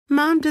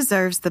Mom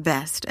deserves the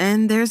best,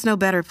 and there's no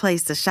better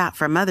place to shop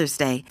for Mother's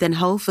Day than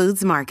Whole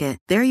Foods Market.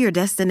 They're your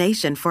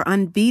destination for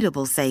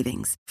unbeatable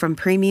savings, from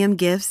premium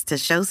gifts to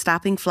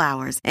show-stopping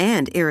flowers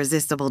and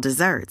irresistible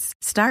desserts.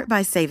 Start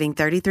by saving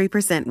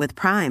 33% with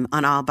Prime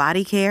on all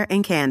body care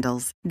and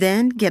candles.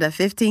 Then get a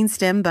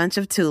 15-stem bunch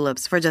of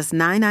tulips for just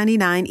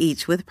 $9.99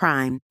 each with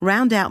Prime.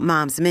 Round out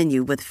Mom's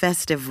menu with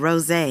festive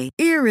rosé,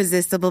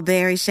 irresistible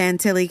berry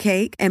chantilly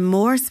cake, and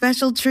more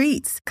special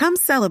treats. Come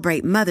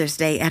celebrate Mother's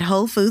Day at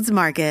Whole Foods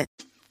Market.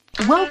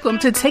 Welcome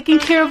to Taking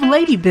Care of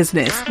Lady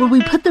Business, where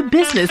we put the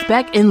business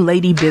back in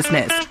lady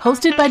business.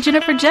 Hosted by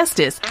Jennifer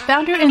Justice,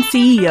 founder and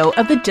CEO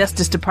of the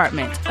Justice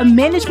Department, a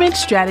management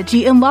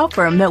strategy and law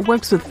firm that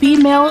works with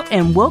female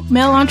and woke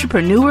male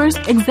entrepreneurs,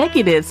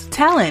 executives,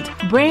 talent,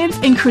 brands,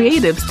 and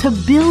creatives to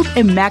build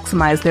and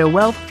maximize their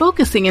wealth,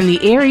 focusing in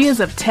the areas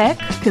of tech,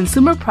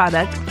 consumer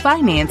product,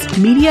 finance,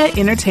 media,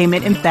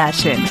 entertainment, and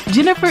fashion.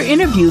 Jennifer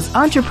interviews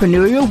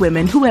entrepreneurial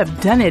women who have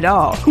done it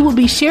all, who will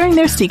be sharing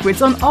their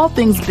secrets on all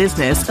things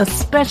business,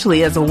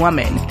 especially as a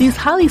woman. These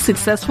highly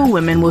successful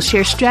women will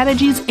share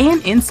strategies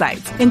and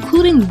insights,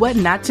 including what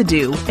not to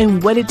do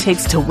and what it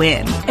takes to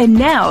win. And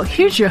now,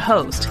 here's your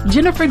host,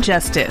 Jennifer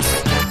Justice.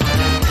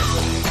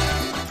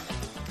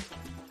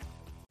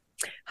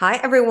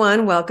 Hi,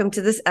 everyone. Welcome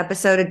to this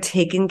episode of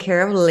Taking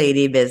Care of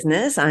Lady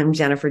Business. I'm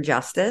Jennifer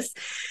Justice.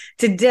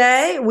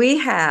 Today, we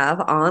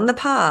have on the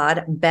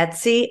pod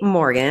Betsy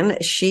Morgan.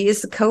 She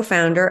is the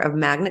co-founder of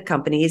Magnet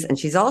Companies, and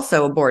she's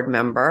also a board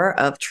member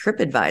of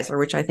TripAdvisor,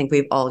 which I think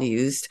we've all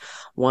used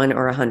 1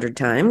 or 100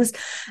 times.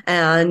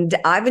 And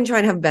I've been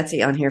trying to have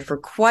Betsy on here for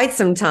quite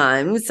some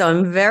time, so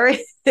I'm very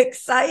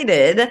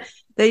excited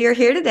that you're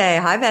here today.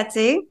 Hi,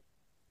 Betsy.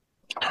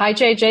 Hi,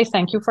 JJ.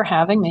 Thank you for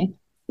having me.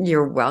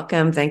 You're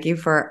welcome. Thank you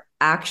for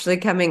actually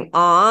coming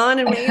on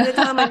and making the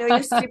time. I know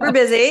you're super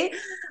busy.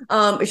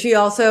 She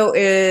also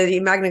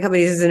is, Magnet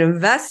Companies is an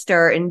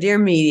investor in Dear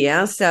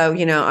Media. So,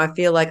 I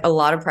feel like a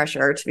lot of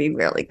pressure to be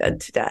really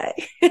good today.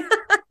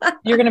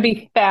 You're going to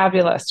be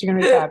fabulous. You're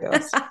going to be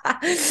fabulous.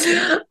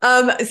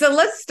 So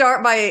let's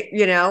start by,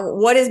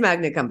 what is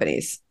Magnet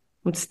Companies?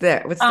 Let's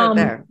start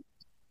there.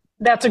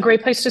 That's a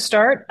great place to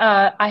start.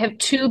 I have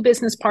 2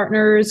 business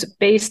partners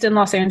based in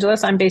Los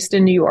Angeles. I'm based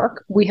in New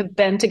York. We have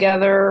been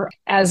together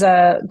as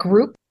a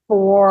group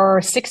for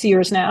 6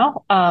 years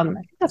now. I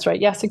think that's right.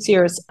 Yeah, 6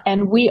 years.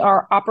 And we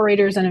are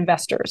operators and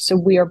investors. So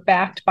we are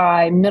backed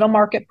by middle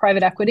market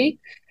private equity.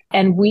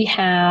 And we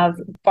have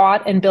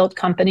bought and built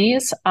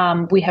companies.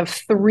 We have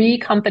 3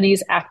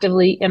 companies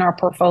actively in our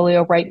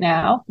portfolio right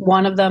now.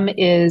 One of them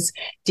is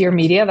Dear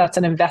Media. That's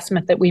an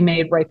investment that we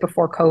made right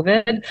before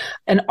COVID,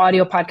 an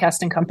audio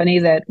podcasting company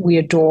that we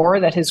adore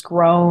that has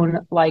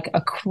grown like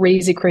a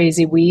crazy,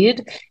 crazy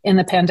weed in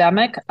the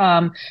pandemic,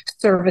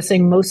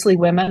 servicing mostly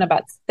women,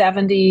 about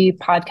 70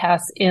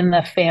 podcasts in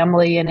the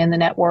family and in the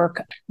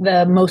network.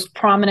 The most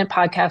prominent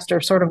podcast, or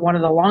sort of one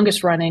of the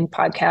longest running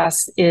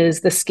podcasts,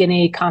 is The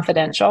Skinny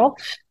Confidential,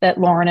 that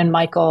Lauren and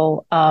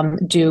Michael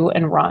do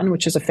and run,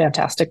 which is a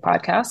fantastic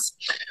podcast.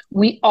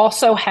 We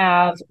also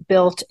have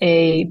built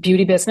a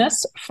beauty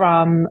business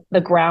from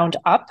the ground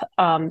up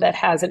that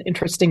has an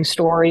interesting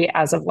story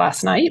as of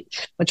last night,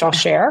 which I'll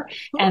share.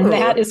 And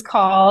that is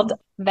called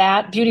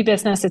That Beauty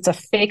Business. It's a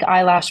fake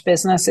eyelash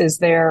business,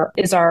 is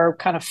our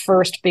kind of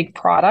first big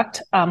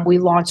product. We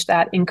launched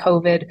that in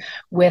COVID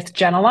with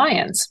Jenna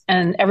Lyons.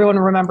 And everyone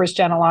remembers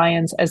Jenna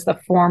Lyons as the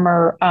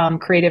former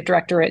creative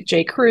director at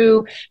J.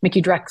 Crew,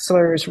 Mickey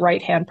Drexler's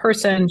right-hand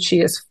person. She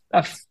is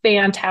a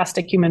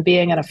fantastic human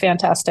being and a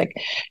fantastic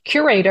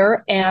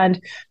curator.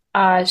 And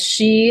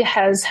she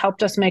has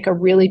helped us make a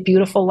really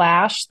beautiful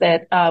lash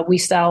that we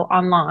sell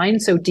online,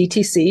 so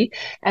DTC,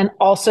 and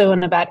also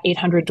in about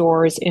 800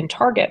 doors in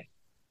Target.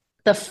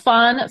 The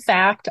fun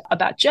fact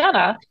about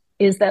Jenna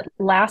is that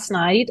last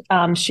night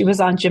she was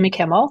on Jimmy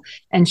Kimmel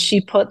and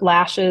she put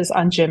lashes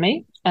on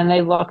Jimmy, and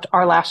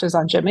our lashes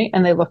on Jimmy,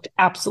 and they looked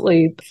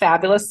absolutely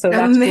fabulous. So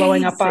that's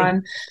blowing up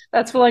on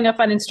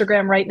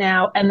Instagram right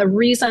now. And the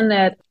reason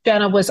that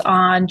Jenna was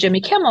on Jimmy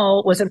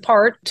Kimmel was in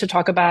part to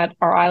talk about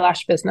our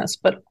eyelash business,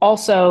 but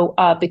also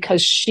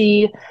because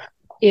she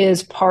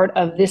is part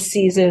of this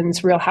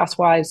season's Real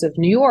Housewives of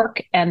New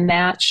York, and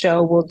that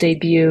show will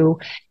debut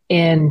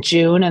in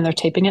June, and they're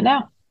taping it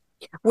now.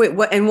 Wait,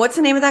 what? And what's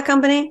the name of that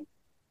company?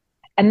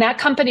 And that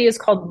company is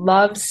called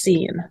Love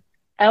Scene,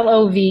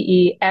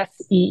 LOVESEEN.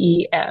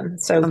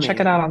 So check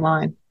it out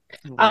online.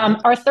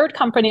 Our third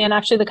company, and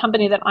actually the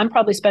company that I'm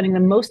probably spending the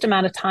most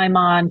amount of time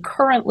on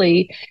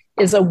currently,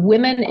 is a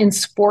women in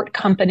sport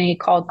company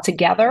called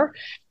Together.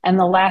 And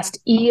the last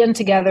E in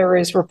Together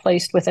is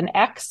replaced with an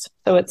X.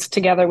 So it's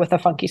Together with a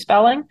funky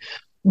spelling.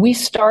 We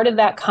started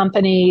that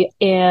company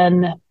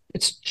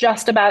it's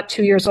just about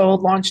 2 years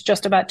old, launched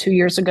just about 2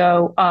 years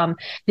ago.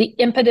 The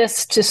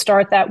impetus to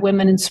start that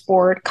women in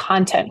sport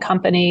content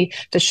company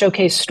to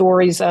showcase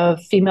stories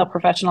of female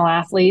professional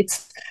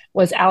athletes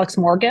was Alex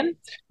Morgan,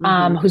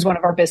 who's one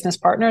of our business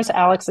partners.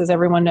 Alex, as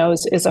everyone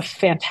knows, is a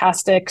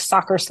fantastic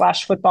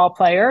soccer/football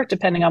player,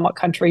 depending on what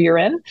country you're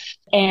in.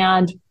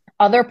 And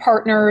Other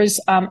partners,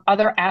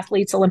 other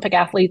athletes, Olympic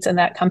athletes in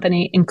that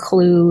company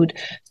include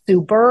Sue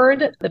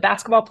Bird, the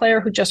basketball player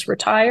who just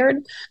retired,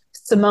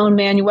 Simone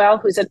Manuel,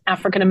 who's an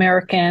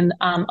African-American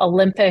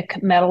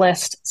Olympic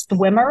medalist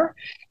swimmer,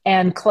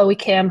 and Chloe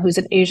Kim, who's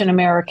an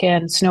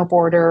Asian-American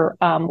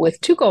snowboarder with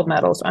 2 gold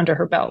medals under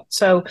her belt.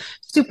 So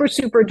super,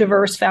 super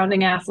diverse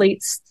founding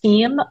athletes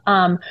team,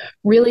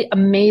 really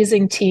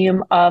amazing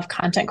team of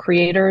content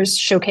creators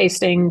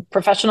showcasing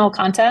professional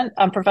content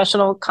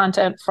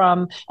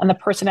from, and the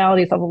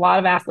personalities of a lot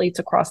of athletes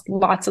across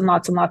lots and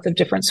lots and lots of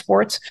different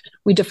sports.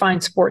 We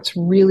define sports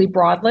really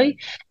broadly,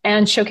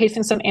 and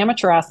showcasing some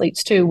amateur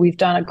athletes too. We've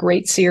done a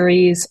great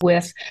series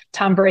with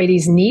Tom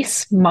Brady's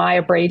niece,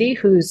 Maya Brady,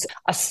 who's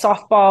a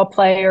softball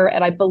player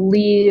at, I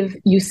believe,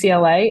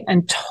 UCLA,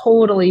 and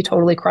totally,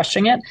 totally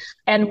crushing it.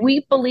 And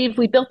we believe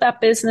we built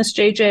that business,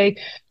 JJ,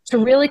 to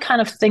really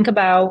kind of think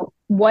about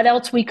what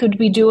else we could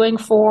be doing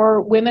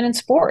for women in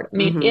sport. I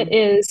mean, it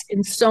is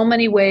in so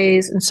many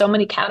ways, in so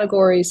many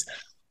categories,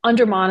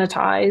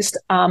 undermonetized,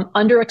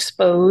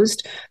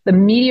 underexposed. The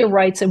media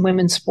rights in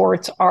women's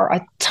sports are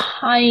a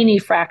tiny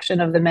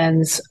fraction of the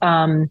men's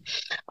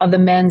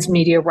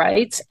media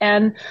rights.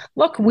 And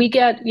look, we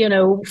get,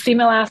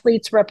 female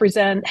athletes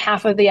represent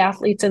half of the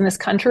athletes in this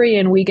country,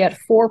 and we get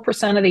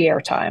 4% of the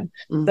airtime.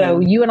 So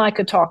you and I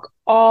could talk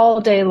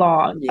all day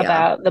long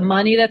about the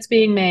money that's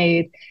being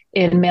made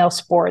in male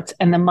sports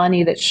and the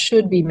money that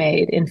should be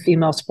made in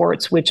female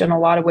sports, which in a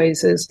lot of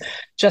ways is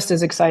just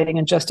as exciting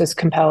and just as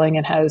compelling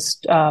and has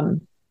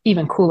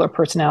even cooler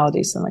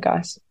personalities than the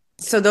guys.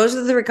 So those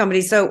are the 3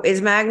 companies. So is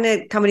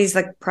Magnet companies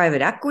like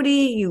private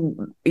equity?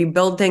 You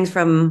build things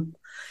from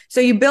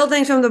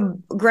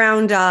the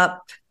ground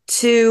up.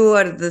 2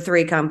 out of the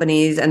 3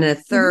 companies, and a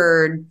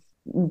third,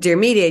 Dear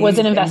Media, was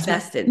an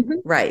invested.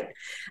 Right.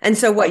 And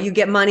so what, you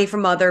get money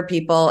from other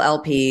people,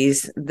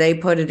 LPs, they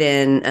put it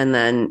in, and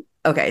then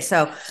okay,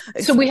 so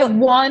we have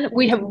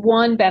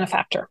one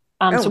benefactor.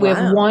 We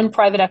have one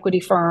private equity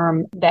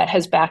firm that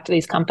has backed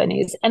these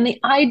companies. And the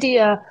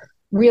idea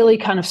really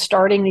kind of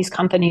starting these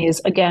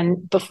companies again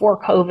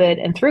before COVID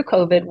and through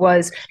COVID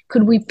was,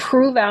 could we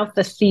prove out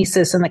the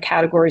thesis in the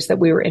categories that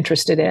we were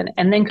interested in?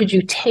 And then could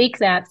you take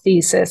that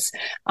thesis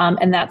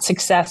and that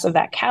success of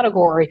that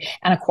category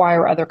and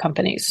acquire other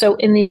companies? So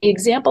in the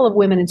example of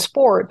women in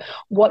sport,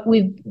 what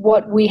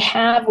we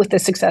have with the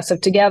success of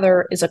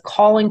Together is a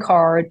calling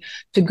card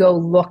to go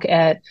look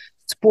at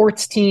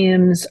sports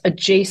teams,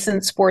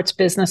 adjacent sports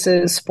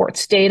businesses,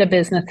 sports data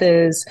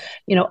businesses,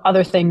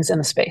 other things in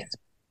the space.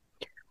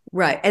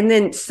 Right. And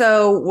then,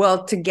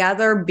 will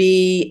Together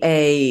be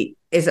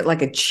is it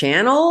like a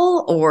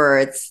channel, or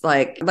it's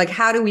like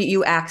how do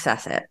you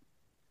access it?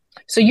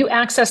 So you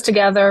access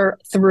Together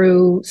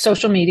through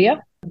social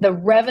media. The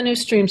revenue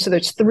stream, so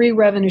there's 3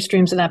 revenue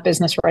streams in that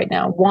business right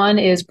now. One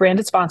is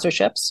branded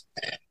sponsorships,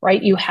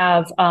 right? You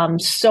have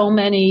so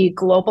many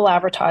global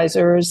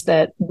advertisers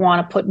that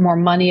want to put more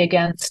money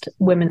against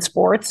women's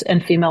sports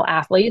and female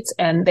athletes,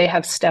 and they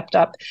have stepped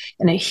up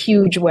in a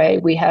huge way.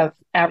 We have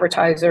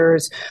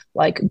advertisers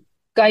like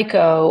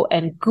Geico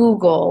and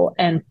Google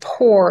and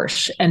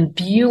Porsche and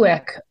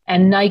Buick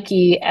and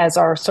Nike as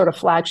our sort of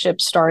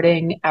flagship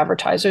starting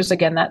advertisers.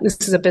 Again,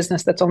 this is a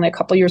business that's only a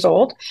couple years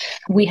old.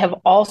 We have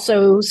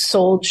also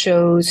sold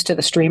shows to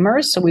the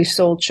streamers. So we've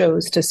sold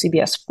shows to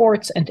CBS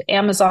Sports and to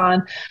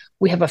Amazon.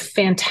 We have a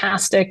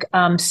fantastic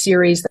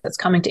series that's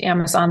coming to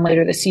Amazon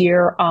later this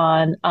year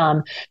on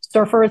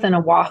surfers in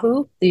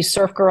Oahu, these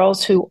surf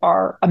girls who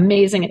are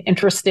amazing and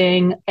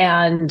interesting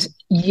and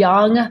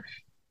young.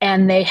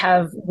 And they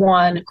have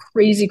won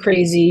crazy,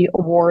 crazy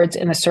awards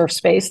in the surf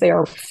space. They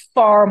are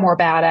far more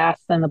badass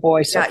than the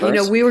boy surfers.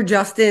 Yeah, we were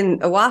just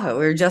in Oahu.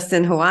 We were just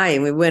in Hawaii.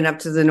 And we went up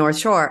to the North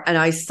Shore, and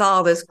I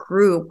saw this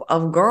group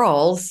of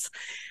girls,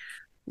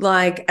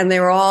 and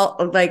they were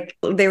all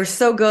they were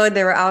so good.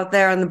 They were out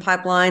there on the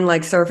pipeline,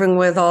 surfing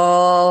with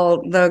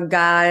all the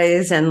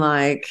guys, and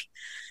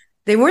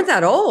they weren't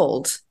that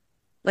old.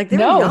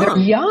 They're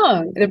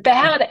young. They're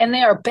bad, and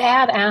they are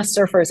badass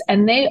surfers.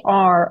 And they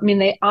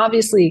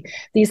obviously,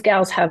 these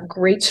gals have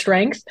great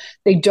strength.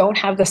 They don't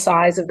have the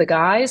size of the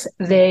guys.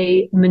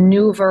 They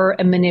maneuver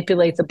and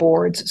manipulate the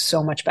boards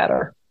so much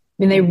better.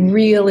 They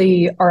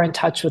really are in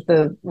touch with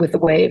the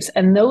waves.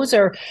 And those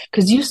are,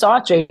 because you saw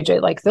it,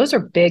 JJ, those are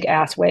big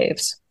ass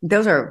waves.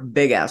 Those are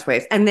big ass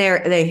waves. And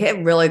they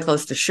hit really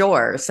close to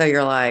shore. So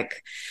you're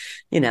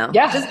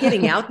just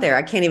getting out there.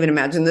 I can't even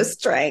imagine the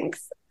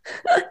strength.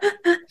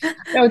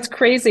 No, it's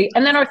crazy.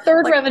 And then our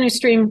third revenue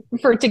stream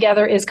for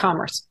Together is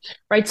commerce,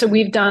 right? So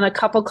we've done a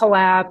couple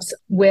collabs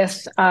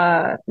with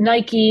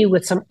Nike,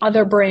 with some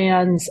other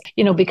brands,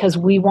 because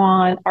we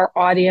want our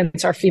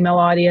audience, our female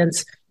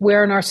audience,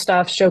 wearing our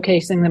stuff,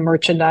 showcasing the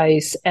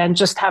merchandise, and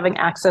just having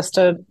access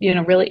to,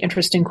 really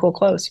interesting, cool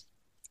clothes.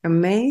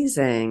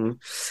 Amazing.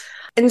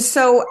 And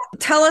so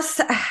tell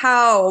us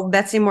how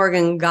Betsy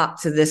Morgan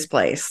got to this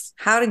place.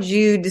 How did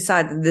you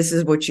decide that this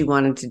is what you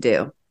wanted to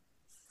do?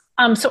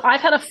 So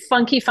I've had a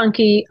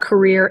funky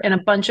career in a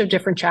bunch of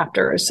different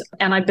chapters,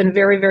 and I've been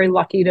very, very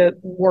lucky to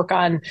work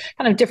on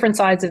kind of different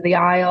sides of the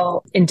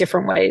aisle in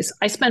different ways.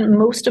 I spent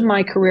most of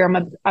my career,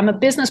 I'm a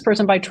business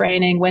person by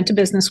training, went to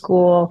business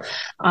school,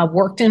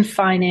 worked in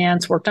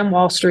finance, worked on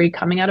Wall Street,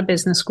 coming out of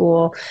business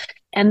school.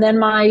 And then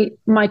my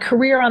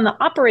career on the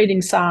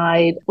operating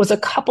side was a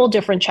couple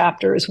different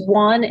chapters.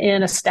 One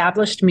in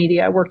established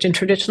media. I worked in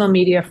traditional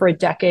media for a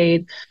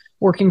decade,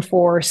 working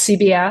for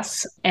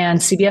CBS and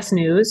CBS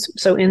News.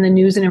 So in the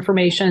news and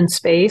information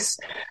space,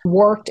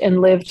 worked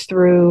and lived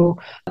through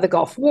the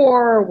Gulf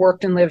War,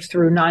 worked and lived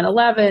through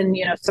 9/11,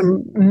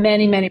 some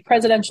many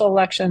presidential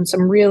elections,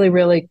 some really,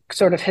 really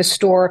sort of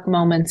historic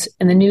moments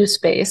in the news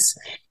space.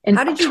 And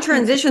how did you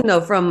transition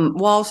though from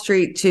Wall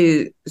Street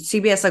to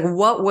CBS? Like,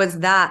 what was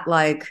that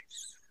like?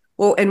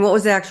 Well, and what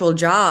was the actual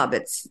job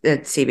at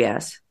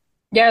CBS?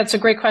 Yeah, it's a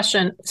great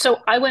question. So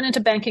I went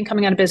into banking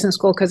coming out of business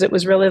school because it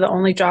was really the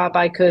only job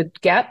I could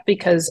get,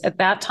 because at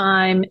that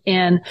time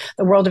in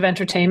the world of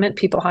entertainment,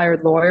 people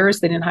hired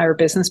lawyers. They didn't hire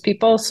business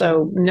people.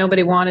 So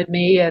nobody wanted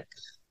me at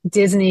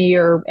Disney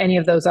or any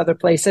of those other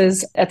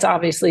places. It's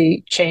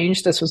obviously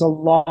changed. This was a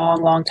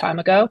long time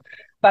ago.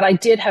 But I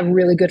did have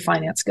really good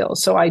finance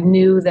skills. So I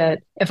knew that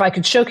if I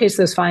could showcase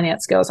those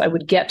finance skills, I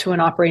would get to an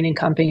operating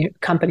company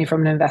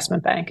from an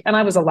investment bank. And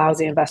I was a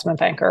lousy investment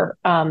banker,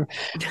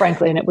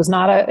 frankly. And it was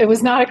not a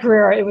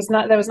career.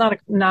 That was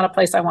not a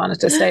place I wanted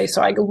to stay.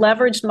 So I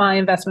leveraged my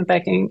investment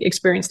banking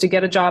experience to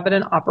get a job at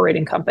an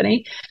operating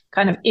company,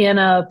 kind of in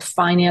a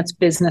finance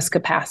business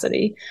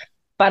capacity.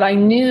 But I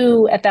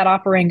knew at that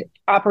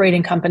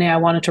operating company, I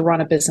wanted to run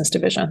a business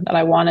division, that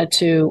I wanted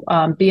to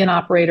be an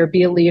operator,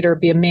 be a leader,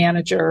 be a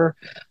manager,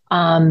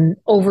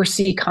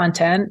 oversee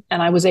content.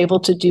 And I was able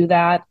to do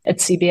that at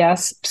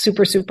CBS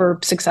super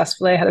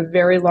successfully. I had a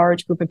very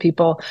large group of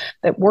people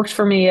that worked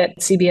for me at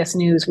CBS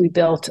News. We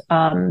built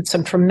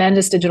some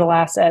tremendous digital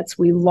assets.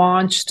 We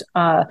launched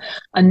a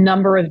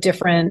number of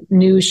different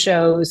news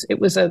shows.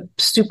 It was a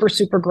super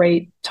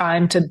great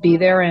time to be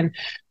there in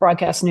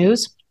broadcast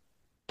news.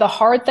 The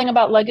hard thing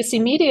about legacy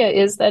media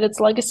is that it's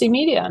legacy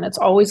media, and it's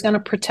always going to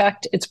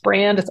protect its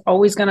brand. It's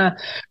always going to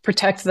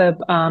protect the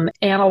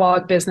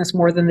analog business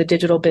more than the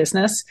digital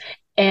business.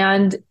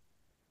 And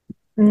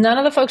none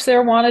of the folks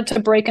there wanted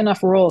to break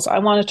enough rules. I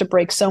wanted to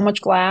break so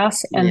much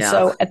glass. And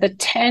so at the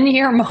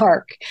 10-year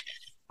mark,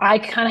 I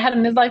kind of had a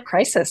midlife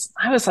crisis.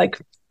 I was like,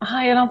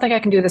 I don't think I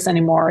can do this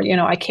anymore.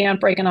 I can't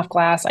break enough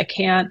glass.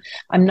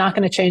 I'm not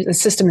going to change. The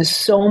system is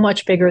so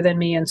much bigger than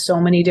me in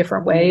so many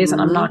different ways, and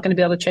I'm not going to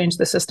be able to change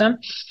the system.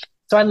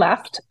 So I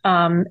left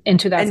in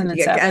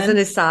 2007. And as an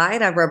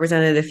aside, I've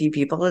represented a few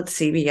people at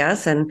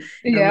CBS, and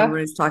I remember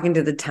I was talking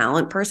to the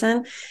talent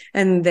person,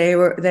 and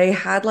they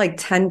had like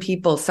 10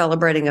 people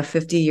celebrating a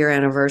 50-year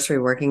anniversary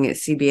working at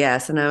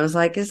CBS. And I was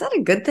like, is that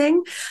a good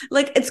thing?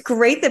 Like, it's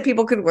great that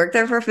people could work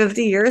there for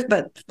 50 years,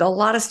 but a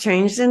lot has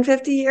changed in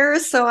 50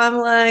 years. So I'm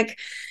like,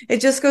 it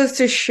just goes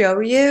to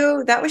show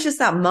you that was just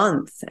that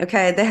month.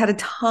 Okay. They had a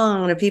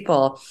ton of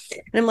people.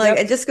 And I'm like,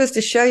 it just goes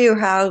to show you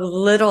how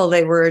little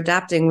they were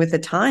adapting with the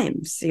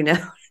times. What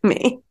I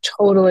mean?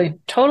 Totally.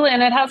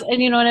 And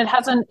it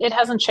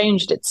hasn't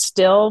changed. It's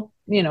still,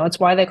 it's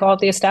why they call it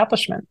the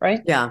establishment,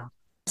 right? Yeah.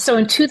 So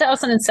in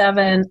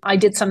 2007, I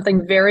did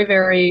something very,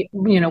 very,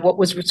 what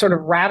was sort of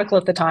radical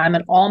at the time.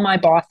 And all my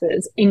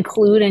bosses,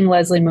 including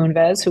Leslie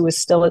Moonves, who was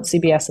still at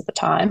CBS at the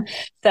time,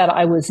 said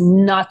I was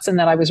nuts and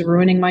that I was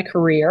ruining my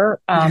career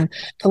to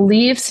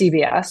leave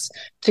CBS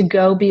to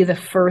go be the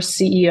first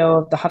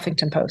CEO of the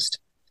Huffington Post.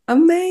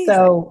 Amazing.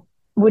 So,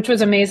 which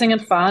was amazing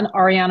and fun.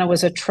 Ariana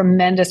was a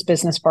tremendous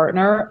business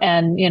partner,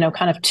 and,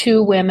 kind of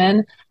two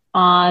women,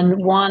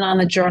 one on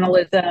the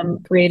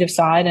journalism creative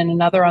side and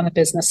another on the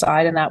business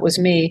side. And that was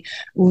me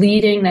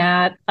leading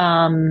that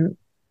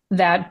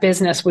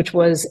business, which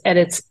was at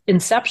its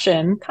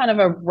inception, kind of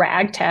a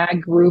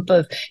ragtag group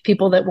of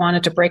people that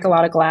wanted to break a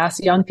lot of glass,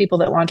 young people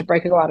that wanted to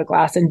break a lot of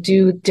glass and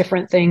do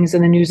different things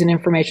in the news and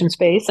information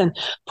space and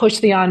push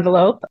the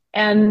envelope.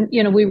 And,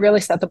 we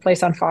really set the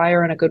place on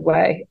fire in a good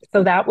way.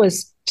 So that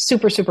was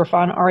super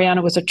fun.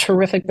 Ariana was a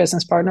terrific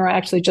business partner. I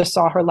actually just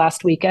saw her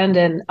last weekend,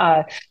 and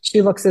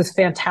she looks as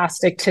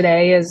fantastic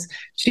today as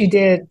she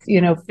did,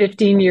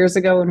 15 years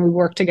ago when we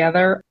worked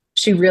together.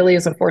 She really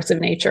is a force of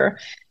nature.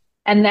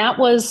 And that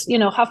was,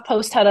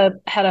 HuffPost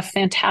had a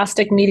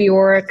fantastic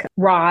meteoric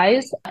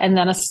rise and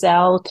then a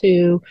sell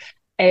to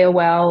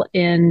AOL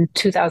in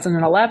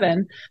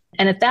 2011.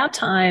 And at that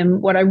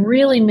time, what I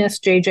really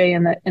missed,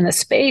 JJ, in the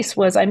space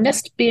was I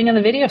missed being in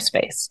the video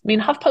space. I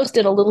mean, HuffPost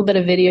did a little bit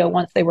of video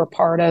once they were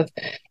part of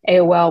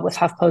AOL with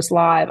HuffPost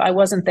Live. I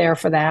wasn't there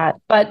for that,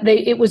 but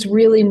it was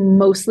really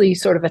mostly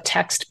sort of a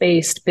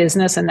text-based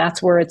business, and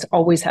that's where it's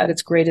always had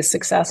its greatest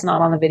success,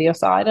 not on the video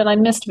side. And I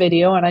missed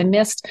video, and I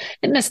missed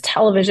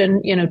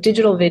television.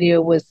 Digital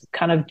video was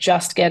kind of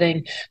just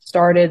getting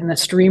started, and the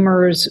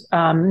streamers,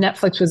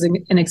 Netflix was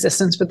in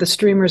existence, but the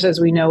streamers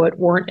as we know it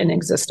weren't in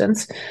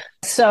existence.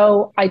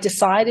 So I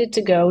decided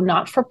to go,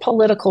 not for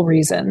political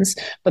reasons,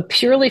 but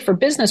purely for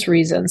business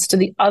reasons, to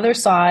the other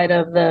side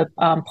of the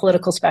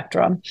political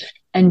spectrum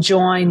and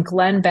join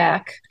Glenn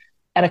Beck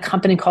at a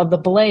company called The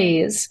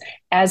Blaze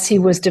as he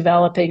was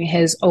developing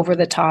his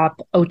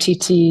over-the-top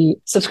OTT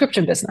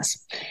subscription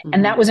business. Mm-hmm.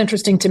 And that was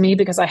interesting to me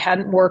because I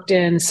hadn't worked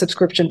in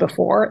subscription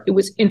before. It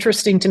was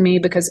interesting to me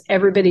because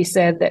everybody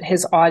said that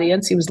his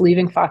audience, he was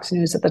leaving Fox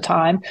News at the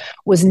time,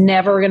 was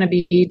never going to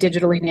be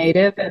digitally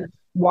native and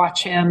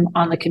watch him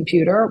on the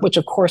computer, which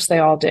of course they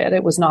all did.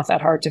 It was not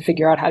that hard to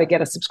figure out how to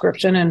get a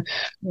subscription and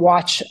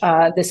watch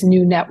this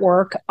new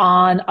network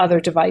on other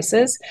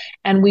devices.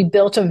 And we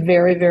built a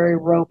very, very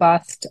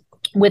robust,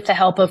 with the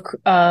help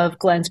of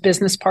Glenn's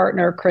business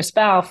partner, Chris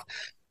Balfe,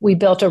 we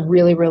built a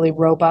really, really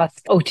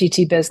robust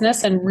OTT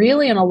business and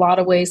really in a lot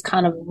of ways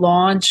kind of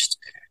launched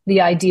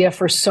the idea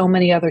for so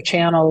many other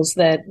channels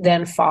that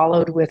then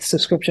followed with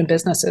subscription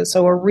businesses.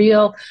 So a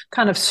real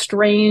kind of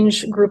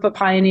strange group of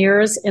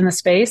pioneers in the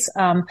space,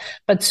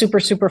 but super,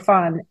 super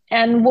fun.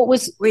 And what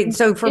was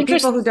so for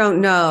people who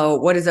don't know,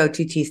 what does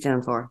OTT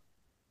stand for?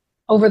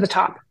 Over the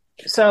top.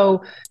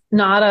 So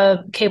not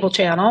a cable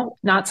channel,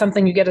 not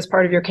something you get as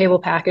part of your cable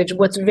package.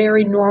 What's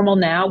very normal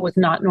now was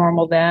not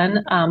normal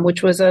then,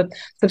 which was a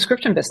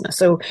subscription business.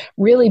 So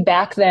really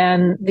back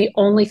then, the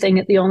only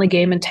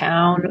game in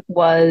town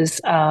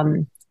was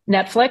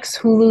Netflix.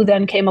 Hulu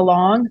then came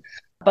along.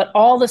 But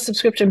all the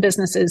subscription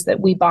businesses that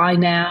we buy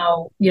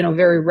now,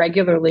 very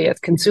regularly as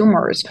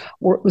consumers,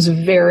 was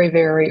very,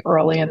 very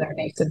early in their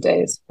nascent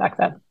days back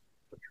then.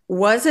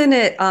 Wasn't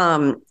it,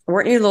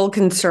 weren't you a little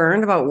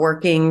concerned about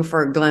working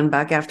for Glenn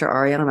Beck after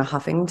Ariana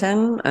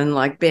Huffington and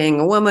like being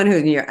a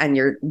woman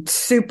you're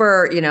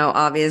super,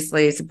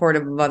 obviously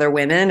supportive of other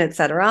women, et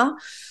cetera?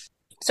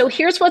 So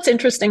here's what's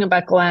interesting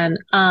about Glenn.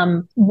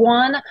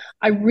 One,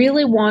 I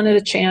really wanted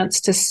a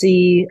chance to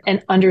see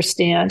and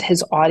understand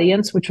his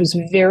audience, which was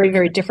very,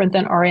 very different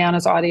than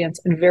Ariana's audience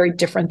and very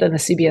different than the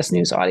CBS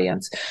News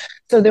audience.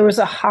 So there was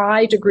a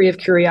high degree of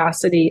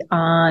curiosity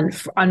on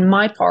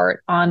my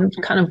part on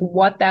kind of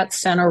what that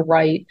center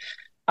right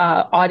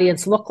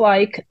audience looked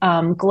like.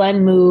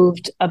 Glenn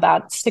moved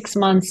about 6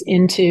 months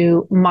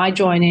into my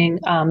joining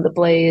The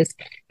Blaze.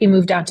 He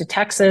moved down to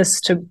Texas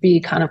to be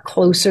kind of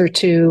closer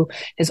to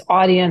his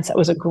audience. It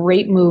was a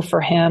great move for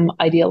him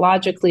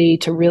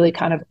ideologically to really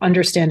kind of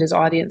understand his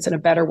audience in a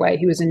better way.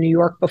 He was in New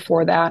York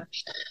before that.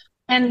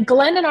 And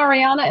Glenn and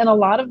Ariana, in a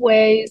lot of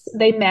ways,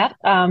 they met.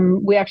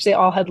 We actually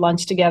all had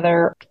lunch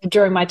together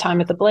during my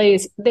time at The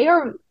Blaze. They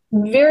are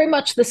very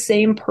much the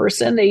same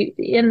person.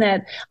 In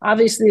that,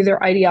 obviously,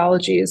 their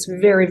ideology is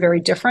very, very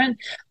different,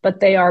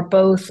 but they are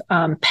both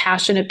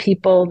passionate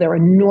people. They're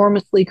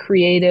enormously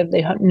creative.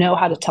 They know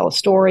how to tell a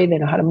story. They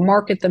know how to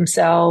market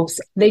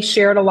themselves. They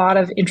shared a lot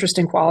of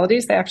interesting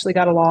qualities. They actually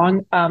got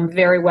along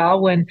very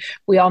well when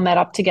we all met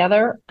up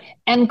together.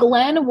 And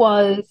Glenn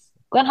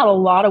had a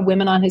lot of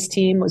women on his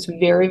team, was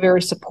very,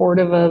 very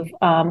supportive of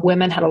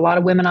women, had a lot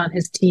of women on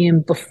his team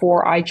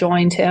before I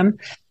joined him.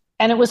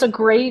 And it was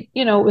it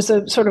was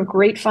a sort of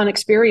great fun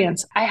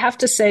experience. I have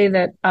to say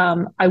that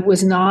I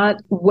was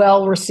not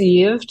well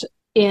received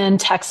in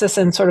Texas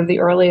in sort of the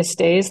earliest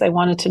days. They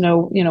wanted to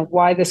know,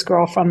 why this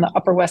girl from the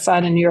Upper West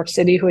Side in New York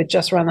City who had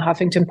just run the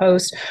Huffington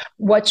Post,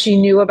 what she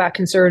knew about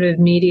conservative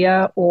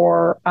media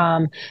or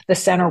the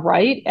center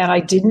right. And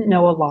I didn't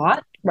know a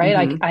lot. Right.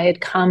 Mm-hmm. I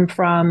had come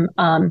from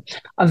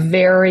a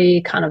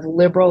very kind of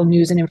liberal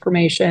news and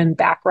information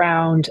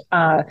background,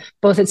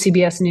 both at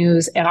CBS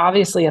News and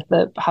obviously at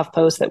the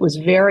HuffPost that was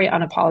very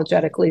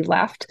unapologetically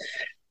left.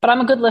 But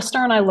I'm a good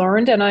listener and I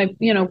learned and I,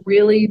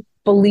 really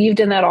believed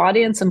in that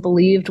audience and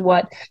believed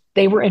what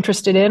they were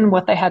interested in,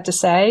 what they had to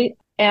say.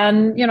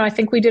 And, I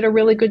think we did a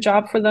really good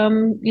job for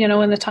them,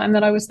 in the time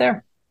that I was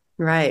there.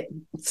 Right.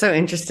 So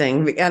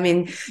interesting. I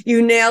mean,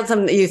 you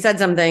said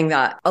something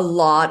that a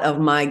lot of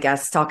my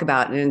guests talk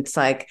about, and it's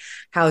like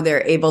how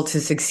they're able to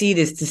succeed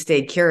is to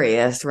stay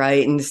curious,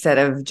 right? Instead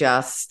of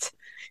just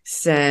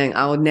saying,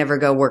 I would never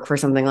go work for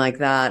something like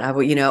that. I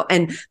would,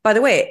 and by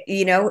the way,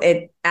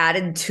 it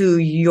added to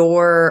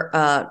your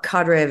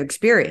cadre of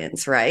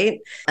experience, right?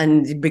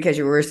 And because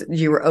you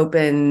were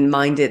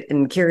open-minded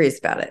and curious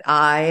about it.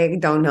 I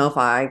don't know if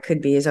I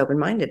could be as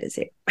open-minded as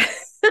you.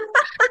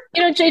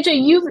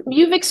 JJ,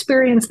 you've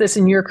experienced this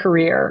in your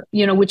career,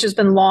 which has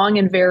been long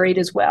and varied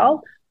as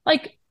well.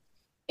 Like,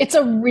 it's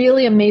a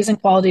really amazing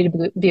quality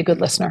to be a good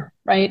listener,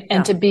 right?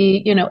 And to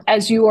be,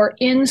 as you are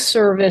in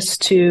service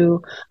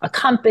to a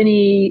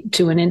company,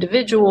 to an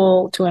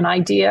individual, to an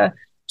idea,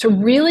 to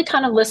really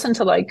kind of listen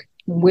to like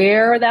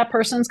where that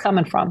person's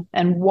coming from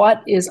and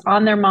what is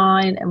on their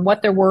mind and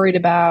what they're worried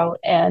about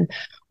and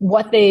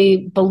what they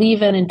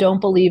believe in and don't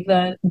believe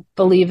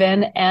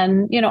in.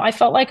 And, I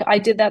felt like I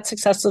did that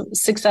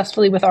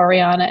successfully with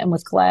Ariana and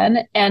with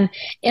Glenn. And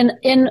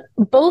in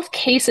both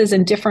cases,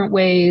 in different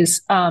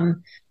ways,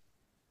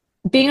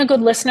 being a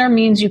good listener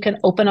means you can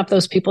open up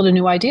those people to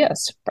new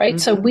ideas, right? Mm-hmm.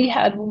 So we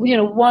had,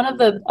 one of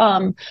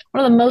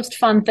the most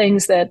fun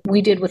things that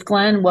we did with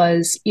Glenn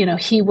was,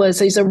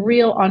 he's a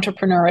real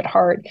entrepreneur at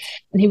heart,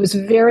 and he was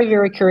very,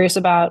 very curious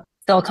about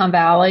Silicon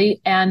Valley.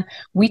 And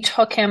we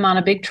took him on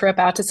a big trip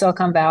out to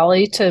Silicon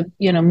Valley to,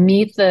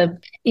 meet the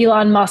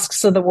Elon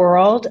Musk's of the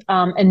world,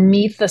 and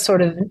meet the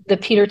sort of the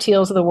Peter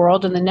Thiels of the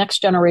world and the next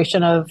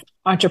generation of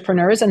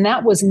entrepreneurs. And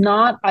that was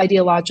not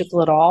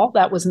ideological at all.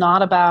 That was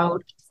not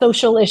about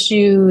social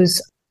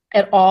issues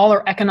at all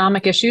or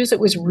economic issues. It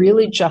was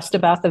really just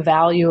about the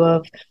value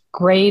of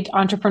great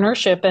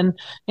entrepreneurship and,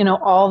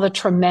 all the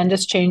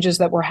tremendous changes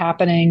that were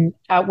happening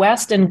out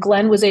West. And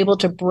Glenn was able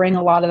to bring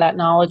a lot of that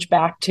knowledge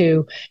back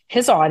to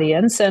his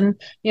audience. And,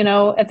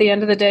 at the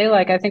end of the day,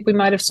 I think we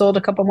might have sold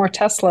a couple more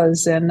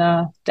Teslas in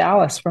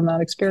Dallas from that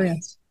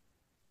experience.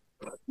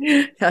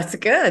 That's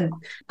good.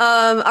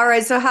 All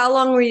right. So how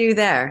long were you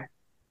there?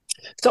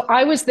 So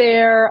I was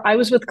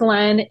with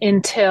Glenn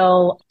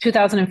until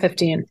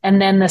 2015.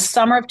 And then the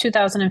summer of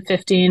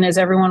 2015, as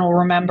everyone will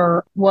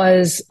remember,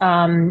 was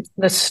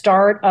the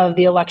start of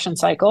the election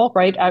cycle,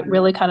 right?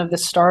 Really kind of the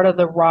start of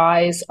the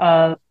rise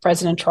of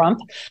President Trump.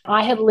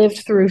 I had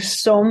lived through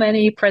so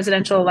many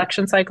presidential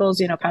election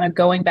cycles, kind of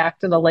going back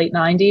to the late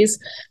 90s.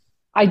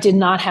 I did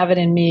not have it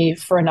in me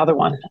for another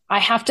one. I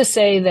have to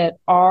say that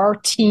our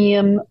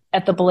team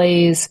at the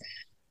Blaze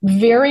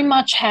very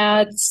much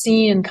had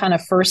seen kind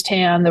of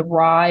firsthand the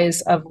rise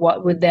of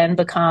what would then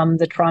become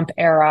the Trump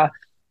era.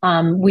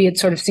 We had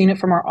sort of seen it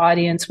from our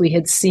audience. We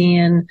had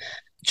seen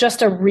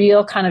just a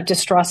real kind of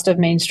distrust of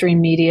mainstream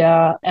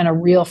media and a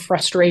real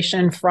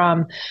frustration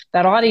from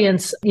that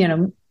audience,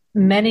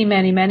 many,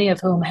 many, many of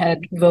whom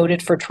had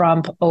voted for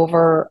Trump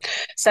over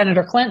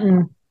Senator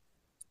Clinton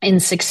in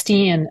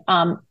 2016.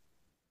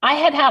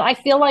 I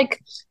feel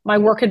like my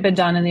work had been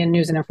done in the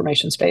news and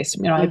information space.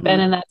 I'd been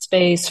in that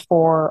space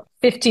for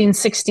 15,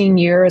 16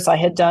 years. I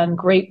had done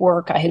great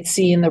work. I had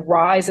seen the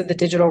rise of the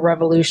digital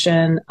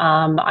revolution.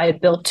 I had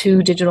built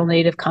 2 digital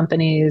native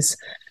companies.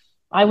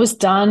 I was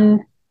done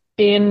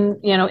being,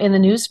 in the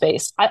news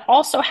space. I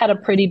also had a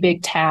pretty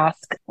big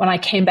task when I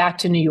came back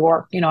to New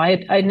York.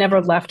 I'd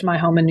never left my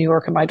home in New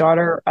York, and my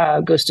daughter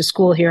goes to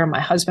school here, and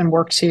my husband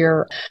works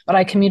here. But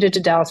I commuted to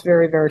Dallas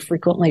very, very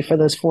frequently for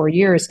those 4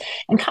 years.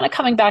 And kind of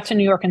coming back to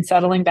New York and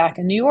settling back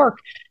in New York,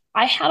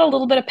 I had a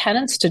little bit of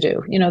penance to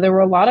do. There were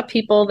a lot of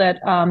people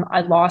that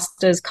I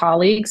lost as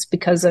colleagues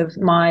because of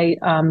my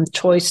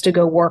choice to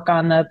go work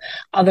on the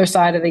other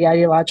side of the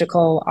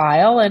ideological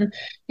aisle. And,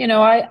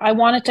 I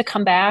wanted to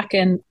come back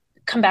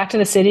to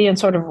the city and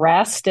sort of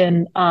rest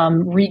and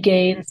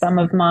regain some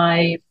of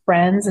my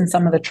friends and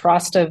some of the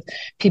trust of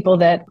people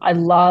that I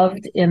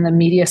loved in the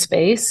media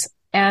space.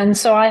 And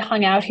so I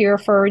hung out here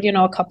for,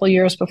 a couple of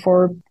years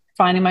before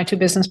finding my 2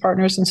 business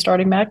partners and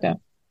starting Magna.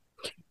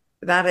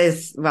 Wow,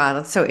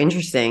 that's so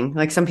interesting.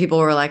 Like, some people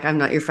were like, I'm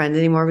not your friend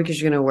anymore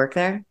because you're going to work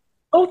there.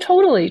 Oh,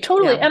 totally.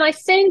 Yeah. And I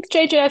think,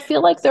 JJ, I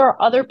feel like there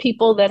are other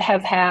people that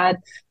have had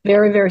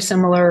very, very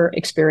similar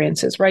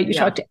experiences, right? You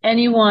talk to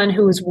anyone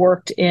who's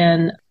worked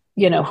in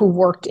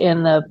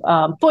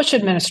the Bush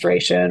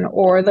administration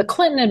or the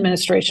Clinton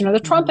administration or the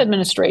Trump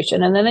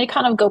administration. And then they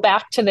kind of go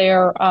back to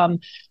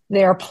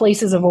their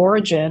places of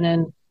origin.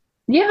 And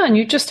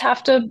you just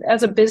have to,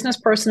 as a business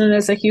person and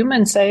as a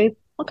human, say,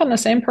 look, I'm the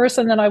same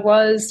person that I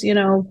was,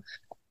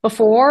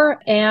 before.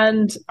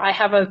 And I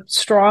have a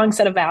strong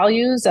set of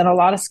values and a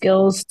lot of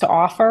skills to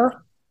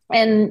offer.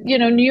 And,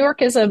 New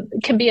York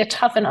can be a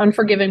tough and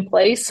unforgiving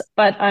place,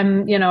 but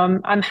I'm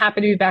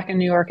happy to be back in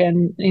New York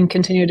and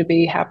continue to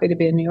be happy to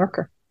be a New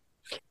Yorker.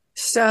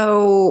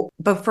 So,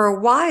 but for a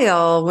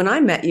while when I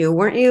met you,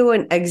 weren't you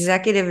an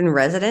executive in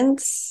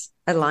residence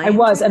at Lion? I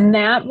was, and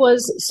that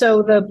was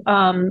so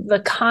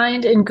the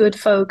kind and good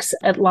folks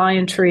at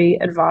Lion Tree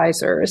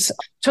Advisors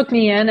took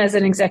me in as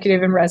an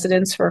executive in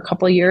residence for a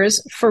couple of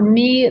years. For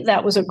me,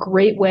 that was a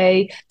great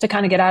way to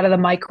kind of get out of the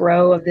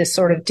micro of this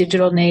sort of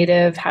digital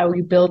native, how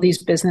you build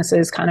these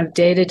businesses, kind of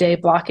day-to-day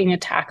blocking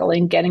and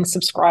tackling, getting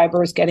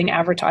subscribers, getting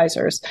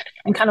advertisers,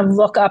 and kind of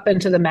look up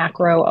into the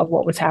macro of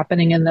what was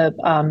happening in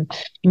the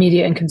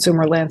media and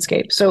consumer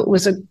landscape. So it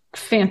was a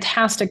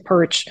fantastic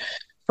perch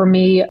for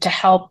me to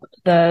help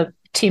the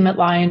team at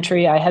Lion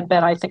Tree.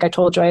 I think I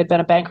told you I had been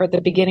a banker at the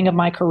beginning of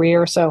my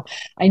career. So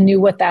I knew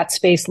what that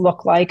space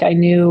looked like. I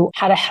knew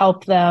how to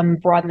help them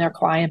broaden their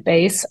client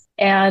base.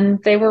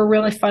 And they were a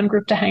really fun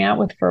group to hang out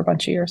with for a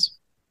bunch of years.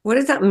 What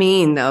does that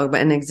mean, though,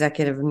 an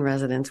executive in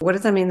residence? What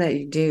does that mean that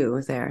you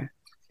do there?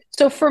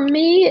 So for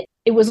me,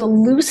 it was a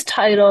loose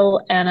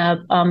title and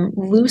a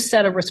loose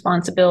set of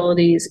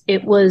responsibilities.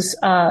 It was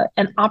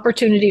an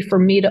opportunity for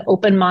me to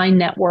open my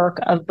network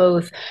of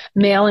both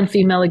male and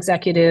female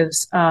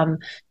executives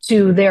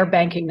to their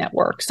banking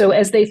network. So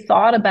as they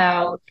thought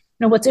about,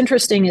 what's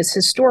interesting is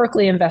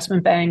historically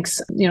investment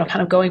banks,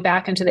 kind of going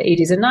back into the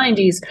 80s and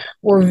 90s,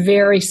 were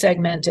very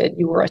segmented.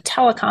 You were a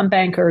telecom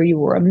banker, you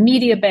were a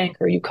media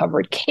banker, you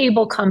covered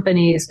cable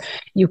companies,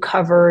 you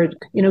covered,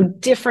 you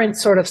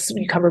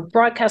covered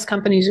broadcast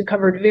companies, you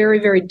covered very,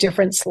 very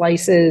different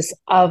slices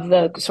of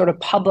the sort of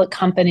public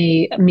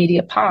company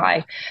media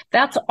pie.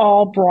 That's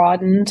all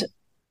broadened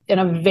in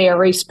a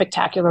very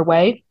spectacular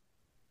way,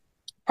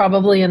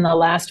 probably in the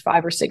last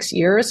 5 or 6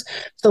 years.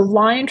 So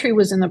Lion Tree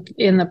was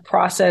in the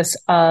process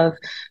of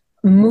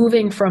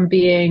moving from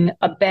being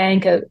a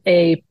bank,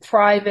 a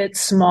private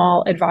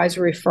small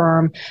advisory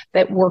firm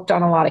that worked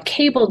on a lot of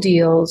cable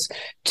deals,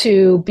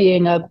 to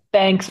being a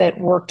bank that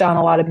worked on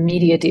a lot of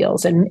media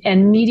deals.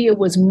 And media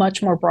was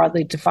much more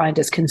broadly defined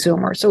as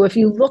consumer. So if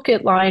you look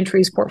at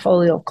LionTree's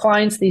portfolio of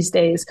clients these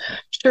days,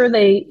 sure,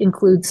 they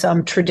include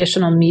some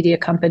traditional media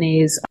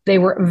companies. They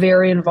were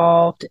very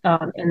involved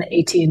in the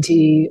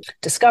AT&T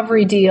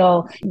Discovery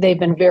deal. They've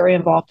been very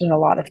involved in a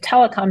lot of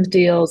telecoms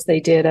deals.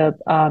 They did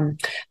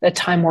the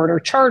Time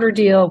Warner Charter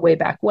deal way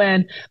back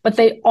when, but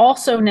they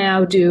also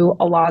now do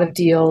a lot of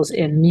deals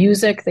in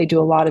music. They do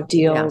a lot of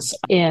deals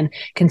in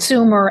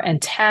consumer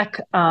and tech.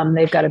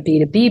 They've got a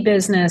B2B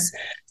business.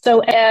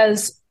 So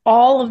as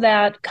all of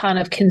that kind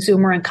of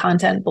consumer and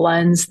content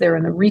blends, they're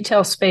in the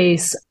retail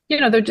space.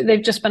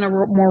 They've just been a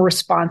more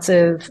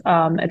responsive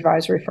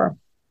advisory firm.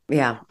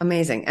 Yeah,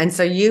 amazing. And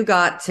so you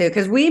got to,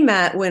 because we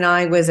met when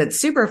I was at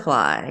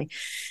Superfly,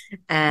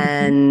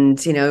 and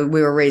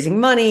we were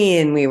raising money,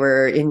 and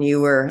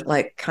you were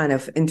like kind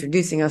of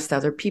introducing us to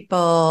other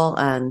people,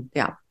 and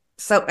yeah.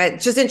 So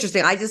it's just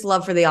interesting. I just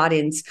love for the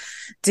audience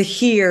to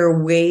hear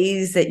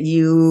things that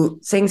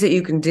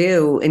you can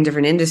do in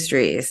different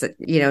industries that,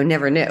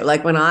 never knew.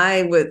 Like when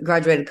I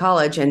graduated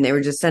college and they were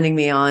just sending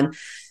me on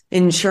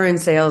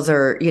insurance sales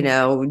or,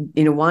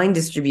 wine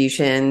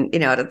distribution,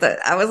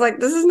 I was like,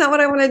 this is not what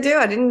I want to do.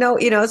 I didn't know,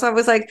 so I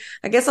was like,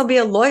 I guess I'll be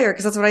a lawyer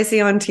because that's what I see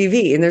on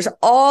TV. And there's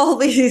all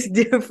these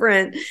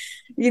different,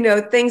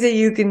 things that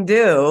you can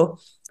do.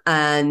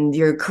 And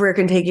your career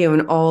can take you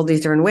in all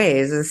these different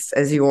ways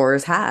as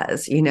yours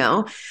has,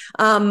 all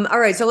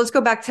right. So let's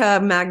go back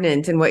to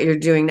Magnet and what you're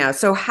doing now.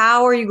 So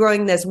how are you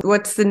growing this?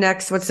 What's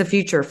the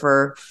future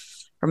for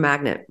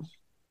Magnet?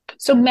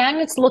 So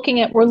Magnet's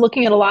we're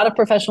looking at a lot of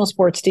professional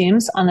sports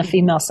teams on the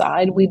female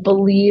side. We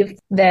believe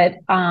that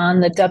on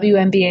the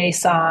WNBA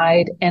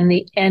side and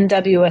the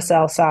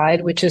NWSL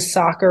side, which is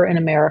soccer in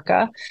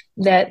America,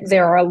 that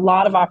there are a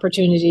lot of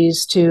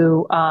opportunities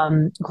to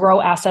grow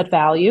asset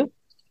value.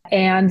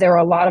 And there are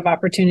a lot of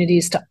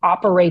opportunities to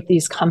operate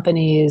these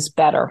companies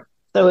better.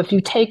 So if you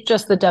take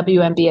just the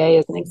WNBA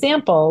as an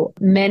example,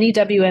 many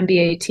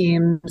WNBA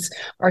teams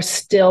are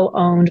still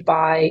owned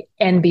by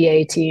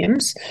NBA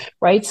teams,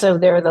 right? So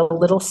they're the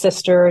little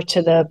sister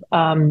to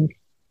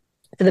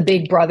the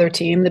big brother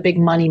team, the big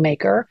money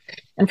maker.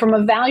 And from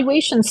a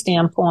valuation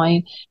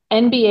standpoint,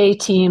 NBA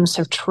teams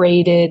have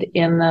traded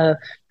in the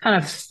kind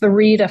of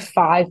 $3 to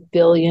 $5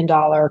 billion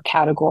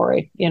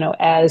category,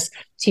 as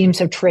teams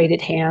have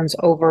traded hands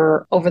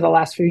over the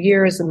last few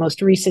years. The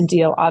most recent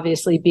deal,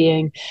 obviously,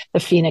 being the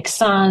Phoenix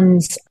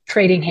Suns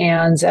trading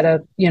hands at a,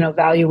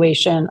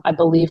 valuation, I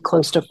believe,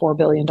 close to $4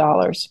 billion.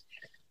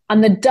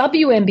 On the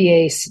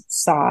WNBA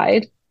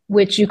side,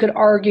 which you could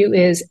argue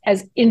is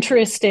as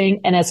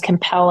interesting and as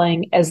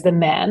compelling as the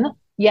men.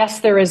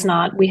 Yes, there is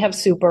not. We have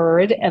Sue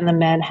Bird and the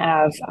men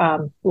have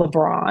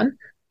LeBron.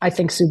 I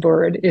think Sue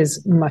Bird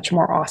is much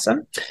more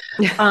awesome.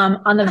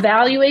 On the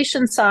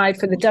valuation side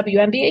for the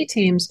WNBA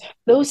teams,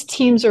 those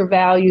teams are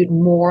valued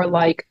more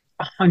like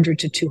 $100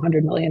 to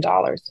 $200 million.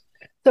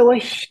 So a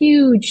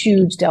huge,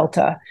 huge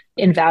delta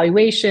in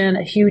valuation,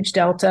 a huge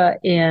delta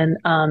in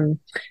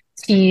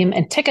team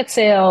and ticket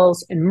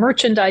sales and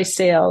merchandise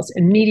sales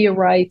and media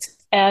rights.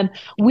 And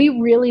we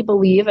really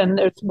believe,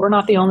 and we're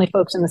not the only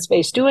folks in the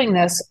space doing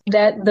this,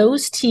 that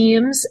those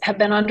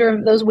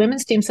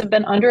women's teams have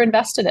been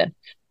underinvested in.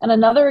 And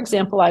another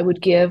example I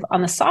would give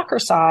on the soccer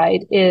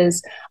side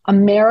is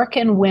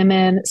American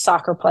women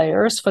soccer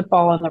players,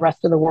 football and the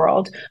rest of the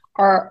world,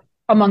 are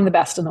among the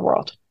best in the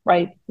world,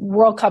 right?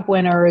 World Cup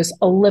winners,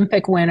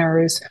 Olympic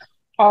winners.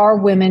 Our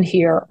women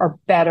here are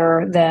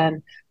better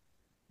than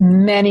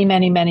many,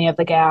 many, many of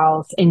the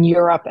gals in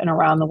Europe and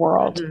around the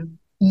world. Mm-hmm.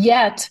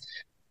 Yet,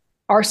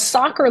 our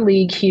soccer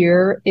league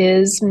here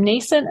is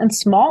nascent and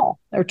small.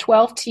 There are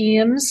 12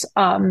 teams.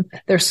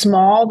 They're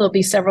small. There'll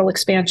be several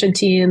expansion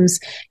teams,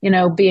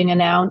 being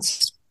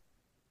announced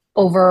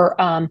over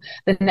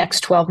the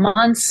next 12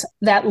 months.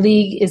 That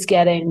league is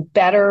getting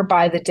better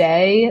by the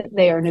day.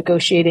 They are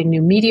negotiating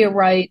new media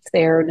rights.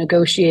 They're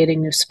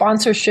negotiating new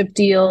sponsorship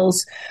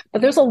deals.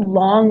 But there's a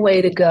long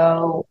way to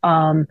go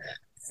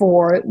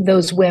for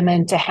those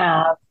women to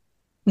have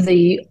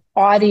the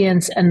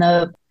audience and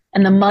the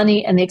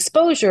money and the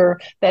exposure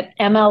that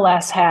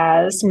MLS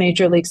has,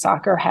 Major League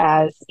Soccer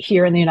has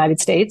here in the United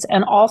States,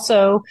 and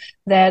also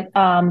that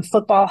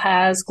football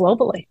has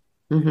globally.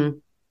 Mm-hmm.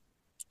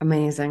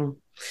 Amazing.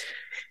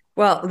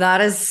 Well,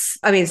 that is,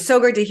 so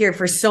great to hear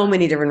for so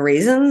many different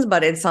reasons,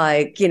 but it's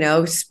like,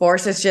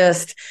 sports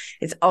is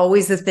it's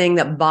always the thing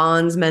that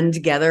bonds men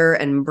together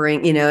and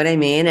bring, you know what I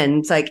mean? And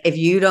it's like, if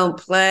you don't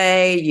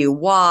play, you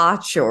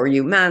watch or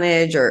you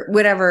manage or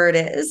whatever it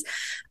is.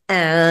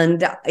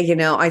 And,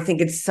 I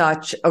think it's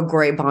such a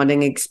great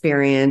bonding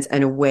experience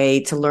and a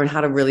way to learn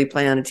how to really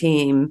play on a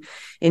team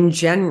in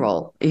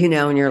general, in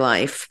your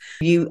life.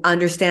 You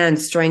understand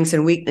strengths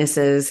and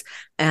weaknesses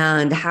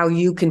and how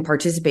you can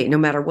participate no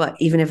matter what,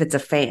 even if it's a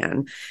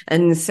fan.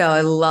 And so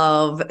I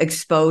love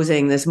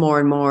exposing this more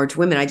and more to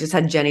women. I just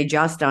had Jenny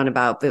Just on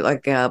about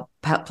like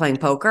playing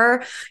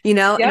poker, you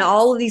know, and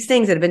all of these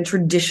things that have been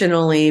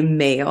traditionally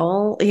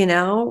male, you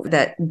know,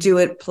 that do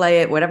it,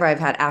 play it, whatever. I've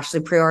had Ashley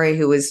Priori,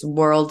 who was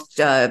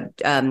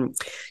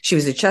she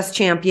was a chess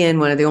champion,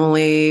 one of the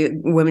only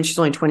women, she's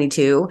only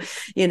 22,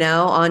 you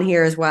know, on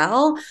here as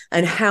well,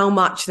 and how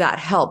much that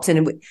helps.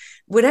 And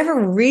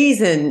whatever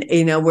reason,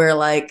 you know, we're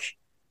like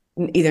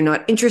either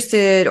not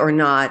interested or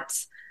not,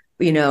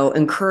 you know,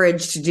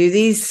 encouraged to do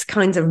these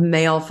kinds of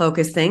male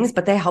focused things,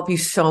 but they help you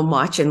so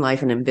much in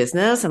life and in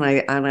business. And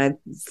I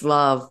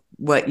love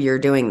what you're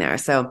doing there.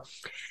 So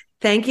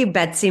thank you,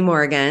 Betsy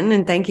Morgan.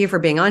 And thank you for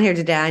being on here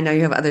today. I know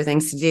you have other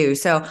things to do.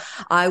 So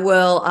I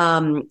will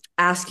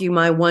ask you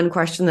my one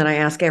question that I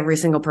ask every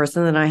single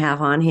person that I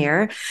have on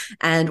here.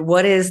 And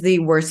what is the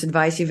worst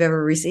advice you've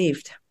ever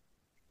received?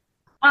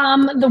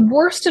 The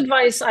worst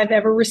advice I've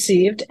ever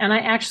received, and I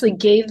actually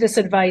gave this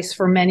advice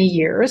for many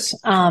years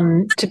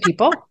to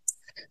people.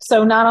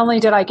 So not only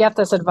did I get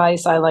this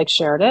advice, I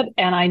shared it,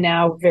 and I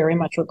now very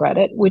much regret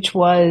it, which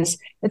was,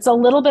 it's a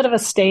little bit of a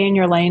stay in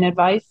your lane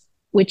advice,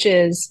 which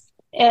is,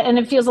 and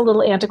it feels a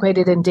little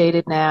antiquated and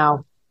dated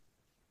now,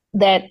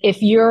 that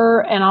if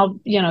you're, and I'll,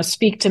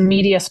 speak to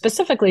media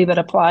specifically, but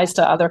applies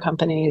to other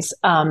companies,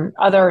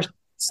 other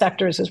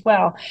sectors as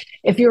well.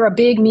 If you're a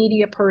big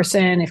media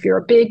person, if you're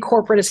a big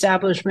corporate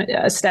establishment,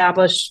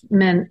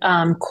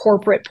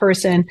 corporate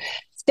person,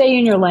 stay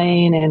in your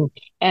lane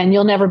and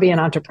you'll never be an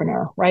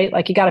entrepreneur, right?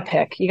 Like you got to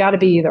pick. You got to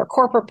be either a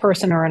corporate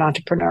person or an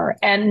entrepreneur.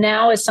 And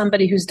now as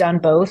somebody who's done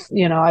both,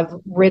 I've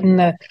ridden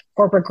the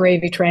corporate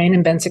gravy train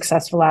and been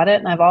successful at it.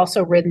 And I've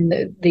also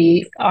ridden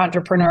the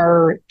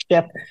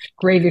entrepreneurship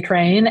gravy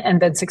train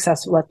and been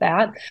successful at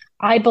that.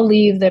 I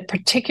believe that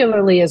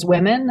particularly as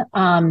women,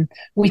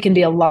 we can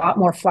be a lot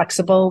more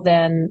flexible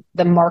than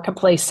the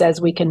marketplace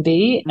says we can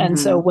be. Mm-hmm. And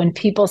so when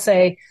people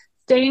say,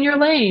 stay in your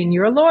lane,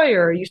 you're a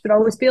lawyer, you should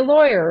always be a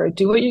lawyer,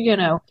 do what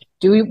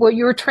do what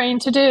you were trained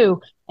to do.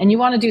 And you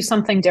want to do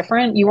something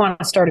different. You want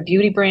to start a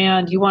beauty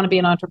brand. You want to be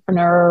an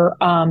entrepreneur.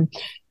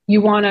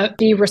 You want to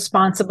be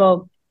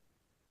responsible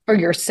for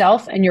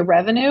yourself and your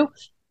revenue.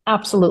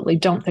 Absolutely.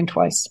 Don't think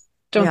twice.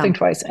 Don't think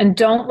twice. And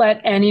don't let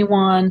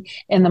anyone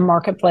in the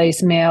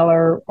marketplace, male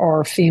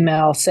or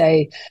female,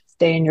 say,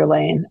 stay in your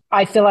lane.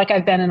 I feel like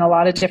I've been in a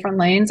lot of different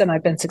lanes and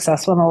I've been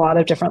successful in a lot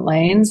of different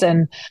lanes.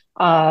 And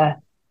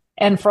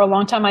for a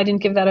long time, I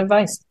didn't give that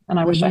advice. And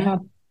I wish I had.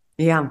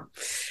 Yeah.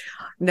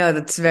 No,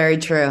 that's very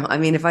true. I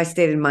mean, if I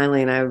stayed in my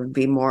lane, I'd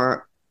be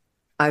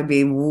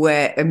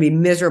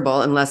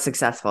miserable and less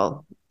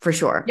successful for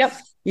sure. Yep.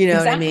 You know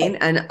exactly.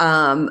 What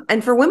I mean?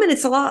 And for women,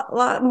 it's a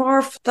lot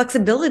more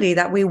flexibility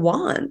that we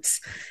want,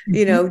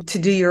 mm-hmm. To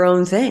do your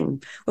own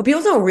thing. What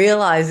people don't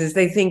realize is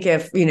they think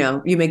if, you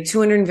make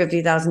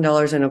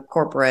 $250,000 in a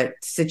corporate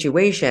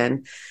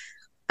situation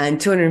and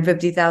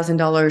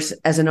 $250,000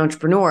 as an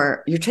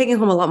entrepreneur, you're taking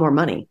home a lot more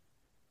money.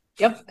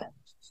 Yep.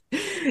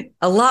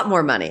 A lot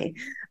more money.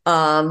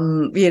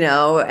 And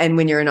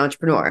when you're an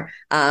entrepreneur,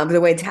 the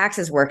way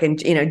taxes work and,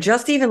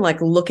 just even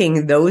like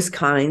looking those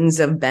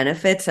kinds of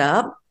benefits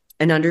up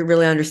and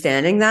really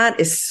understanding that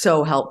is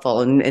so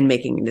helpful in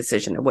making a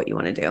decision of what you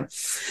want to do.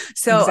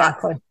 So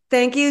exactly.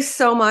 Thank you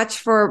so much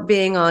for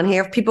being on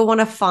here. If people want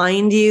to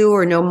find you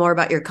or know more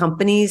about your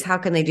companies, how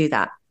can they do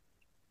that?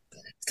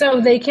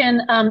 So they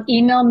can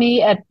email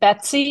me at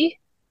Betsy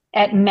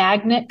at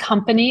Magnet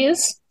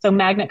Companies. So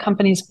Magnet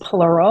Companies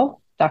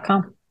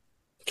plural.com.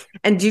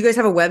 And do you guys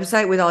have a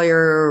website with all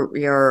your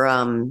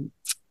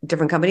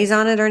different companies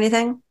on it or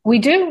anything? We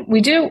do.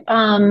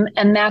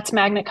 And that's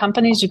Magnet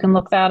Companies. You can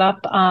look that up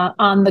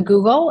on the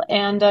Google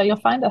and you'll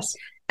find us.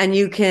 And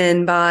you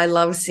can buy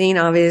Love Scene,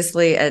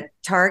 obviously, at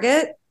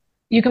Target.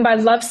 You can buy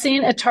Love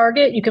Scene at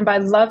Target. You can buy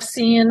Love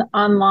Scene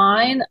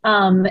online.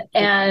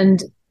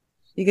 And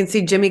you can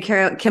see Jimmy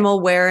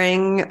Kimmel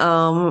wearing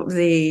some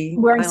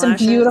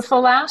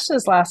beautiful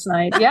lashes last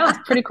night. Yeah,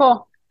 pretty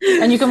cool.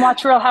 And you can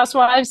watch Real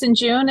Housewives in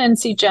June and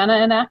see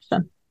Jenna in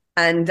action.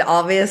 And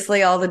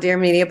obviously all the Dear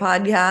Media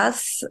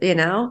podcasts,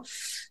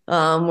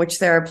 which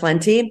there are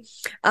plenty.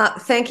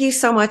 Thank you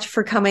so much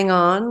for coming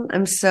on.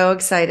 I'm so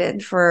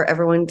excited for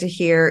everyone to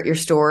hear your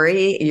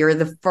story. You're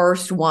the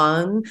first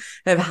one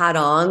I've had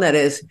on that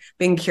has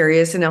been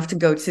curious enough to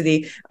go to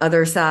the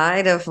other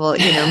side of,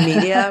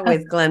 media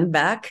with Glenn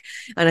Beck.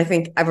 And I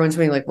think everyone's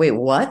being like, wait,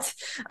 what?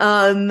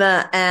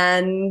 But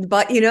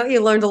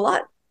you learned a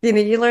lot.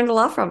 You learned a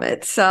lot from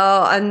it.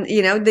 So, and,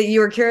 that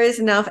you were curious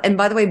enough and,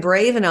 by the way,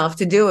 brave enough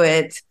to do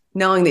it,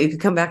 knowing that you could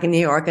come back in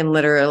New York and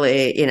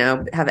literally,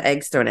 have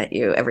eggs thrown at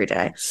you every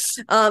day.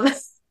 So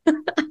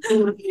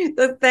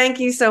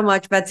thank you so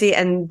much, Betsy.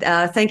 And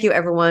thank you,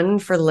 everyone,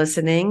 for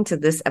listening to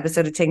this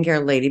episode of Taking Care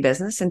of Lady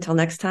Business. Until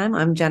next time,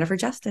 I'm Jennifer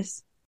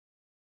Justice.